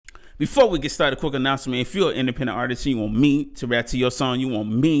Before we get started, quick announcement. If you're an independent artist and you want me to rap to your song, you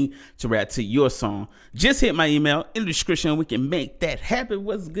want me to rap to your song, just hit my email in the description. We can make that happen.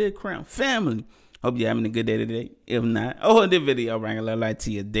 What's good, Crown Family? Hope you're having a good day today. If not, the video bring a little light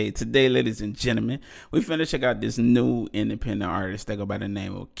to your day. Today, ladies and gentlemen, we finna check out this new independent artist that go by the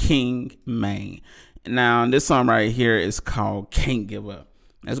name of King Maine. Now, this song right here is called Can't Give Up.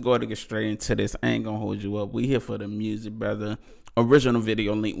 Let's go ahead and get straight into this. I ain't gonna hold you up. We here for the music, brother. Original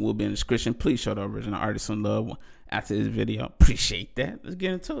video link will be in the description. Please show the original artist some love after this video. Appreciate that. Let's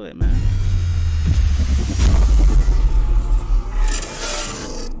get into it, man.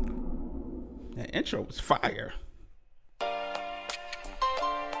 That intro was fire.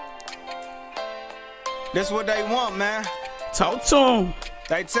 This what they want, man. Talk to them.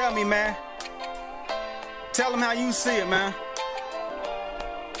 They tell me, man. Tell them how you see it, man.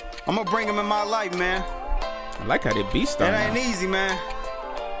 I'm gonna bring them in my life, man. I like how they beat started. It ain't easy, man.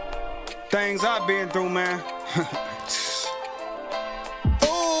 Things I've been through, man.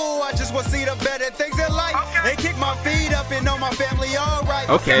 I just want to see the better things in life. They kick my feet up and know my family alright.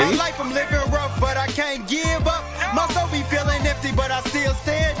 Okay. My life I'm living rough, but I can't give up. My soul be feeling empty, but I still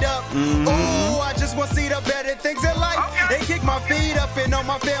stand up. I just want to see the better things in life. They kick my feet up and know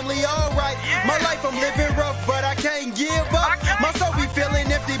my family alright. My life I'm living rough, but I can't give up. My soul be feeling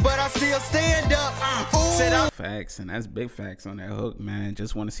empty, but I still stand up. Facts, and that's big facts on that hook, man.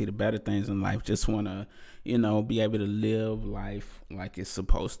 Just want to see the better things in life. Just want to, you know, be able to live life like it's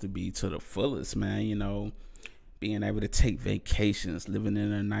supposed to be to the fullest, man. You know, being able to take vacations, living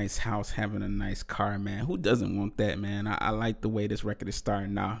in a nice house, having a nice car, man. Who doesn't want that, man? I like the way this record is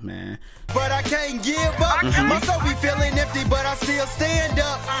starting off, man. But I can't give up. My soul be feeling empty, but I still stand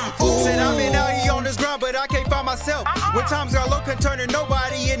up. Said I've been out here on this ground, but I can't find myself. When times got low, couldn't turn to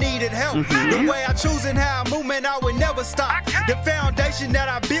nobody and needed help. The way I choose and how I move, man, I would never stop. The foundation that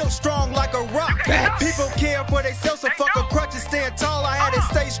I built strong like a rock. People care for themselves, so fuck a crutch and stand tall. I had to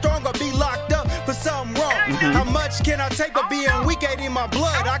stay strong or be locked up for something wrong. How much can I take, but being weak ain't in my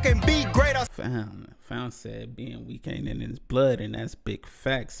blood? I can be great. Found said being weak ain't in his blood, and that's big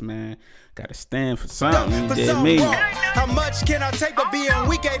facts, man. Gotta stand for something. Me. How much can I take, but being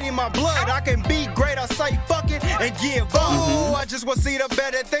weak ain't in my blood? I can be great. I say fuck it and give up. I just want to see the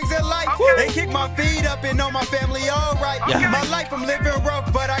better things in life. They kick my feet up and know my family alright. My life I'm living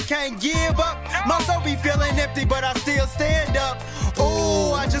rough, but I can't give up. My soul be feeling empty, but I still stand up.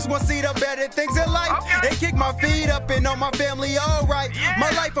 I just want to see the better things in life. They kick my feet up and know my family alright. My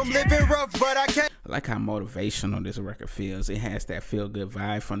life I'm living rough, but I can't. I like how motivational this record feels. It has that feel-good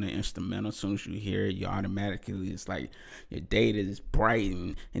vibe from the instrumental. As soon as you hear it, you automatically, it's like your day is bright,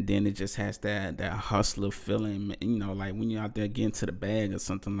 and then it just has that hustler feeling, you know, like when you're out there getting to the bag or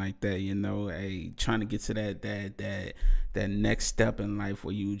something like that, you know, trying to get to that next step in life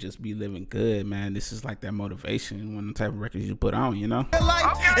where you just be living good, man. This is like that motivation, one of the type of records you put on, you know.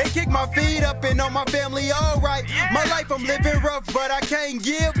 They kick my feet up and know my family alright. My life I'm living rough, but I can't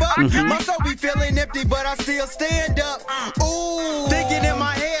give up. My soul be feeling empty, but I still stand up. Thinking in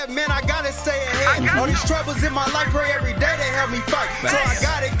my head, man, I gotta stay ahead. All these troubles in my life, pray every day they help me fight. So I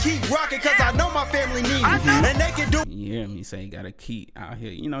gotta keep rocking, cause I know my family need me, and they can do. You hear me say you gotta keep out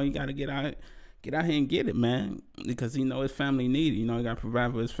here, you know, you gotta get out here and get it, man, because you know his family need it. You know, he got to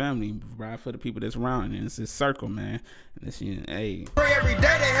provide for his family, provide for the people that's around, and it's his circle, man. And this, hey. Every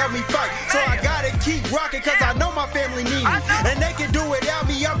day they help me fight, so I gotta keep rocking, cause I know my family need me, and they can do it without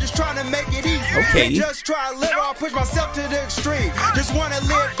me. I'm just trying to make it easy. Okay. Just try to live, I'll push myself to the extreme. Just wanna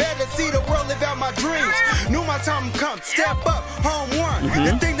live better, see the world, live out my dreams. Knew my time come, step up, home run.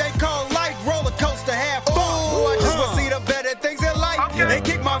 The thing they call life, roller coaster, have fun. I just wanna see the better things in life. They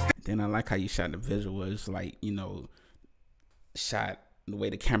kick my. Then I like how you shot the visual. It's like, you know, shot the way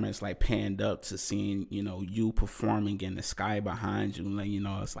the camera is like panned up to seeing, you know, you performing in the sky behind you. Like, you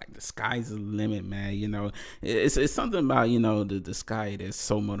know, it's like the sky's the limit, man. You know, it's something about, you know, the sky that's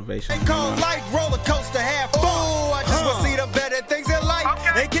so motivational. They call life roller coaster, have fun. I just want to see the better things in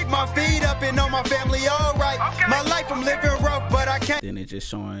life. They kick my feet up and know my family alright. My life I'm living rough, but I can't. Then it's just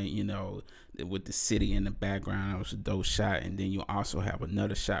showing, you know, with the city in the background. It was a dope shot. And then you also have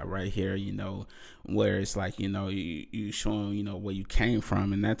another shot right here, you know, where it's like, you know, you showing, you know, where you came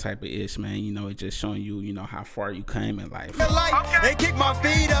from and that type of ish, man. You know, it's just showing you, you know, how far you came in life. They kick my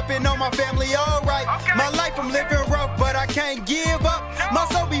feet up and know my family alright. My life I'm living rough, but I can't give up. My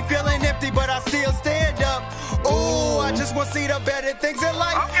soul be feeling empty, but I still stand up. I just want to see the better things in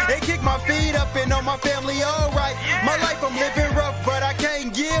life. They kick my feet up and know my family alright. My life I'm living rough, but I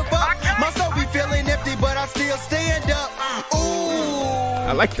can't give up. My soul be feeling empty, but I still stand up.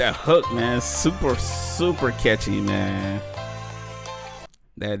 I like that hook, man. Super catchy, man.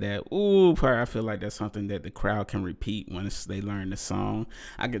 That ooh part, I feel like that's something that the crowd can repeat once they learn the song.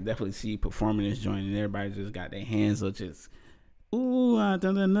 I could definitely see you performing this joint and everybody just got their hands up, just ooh, hey,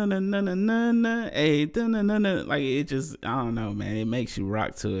 like it just, I don't know, man. It makes you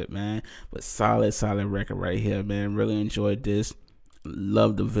rock to it, man. But solid record right here, man. Really enjoyed this.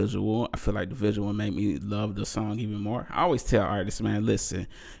 Love the visual. I feel like the visual made me love the song even more. I always tell artists, man, listen,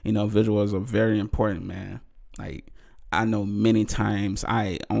 you know, visuals are very important, man. Like, I know many times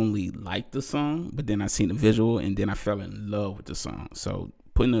I only liked the song, but then I seen the visual and then I fell in love with the song. So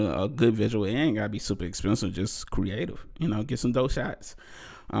putting a good visual, it ain't gotta be super expensive, just creative, you know, get some dope shots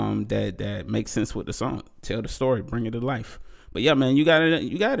that make sense with the song, tell the story, bring it to life. But yeah, man, you got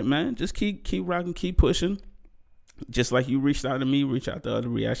it, man. Just keep rocking, keep pushing. Just like you reached out to me, reach out to other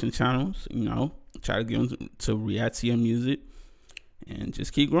reaction channels, you know, try to get them to react to your music. And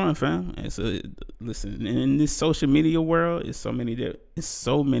just keep growing, fam. Listen, in this social media world, it's so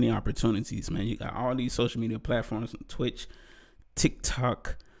many opportunities, man. You got all these social media platforms, Twitch,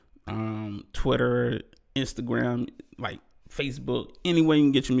 TikTok, Twitter, Instagram, like Facebook. Any way you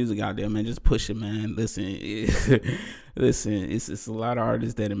can get your music out there, man, just push it, man. Listen, listen, it's a lot of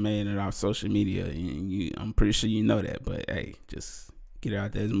artists that have made it off social media, and I'm pretty sure you know that. But hey, just get it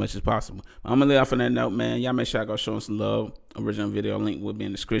out there as much as possible. I'm gonna lay off on that note, man. Y'all make sure I go show them some love. Original video link will be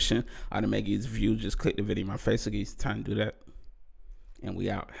in the description. To make easy view, just click the video in my face. So give you time to do that. And we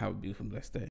out. Have a beautiful, blessed day.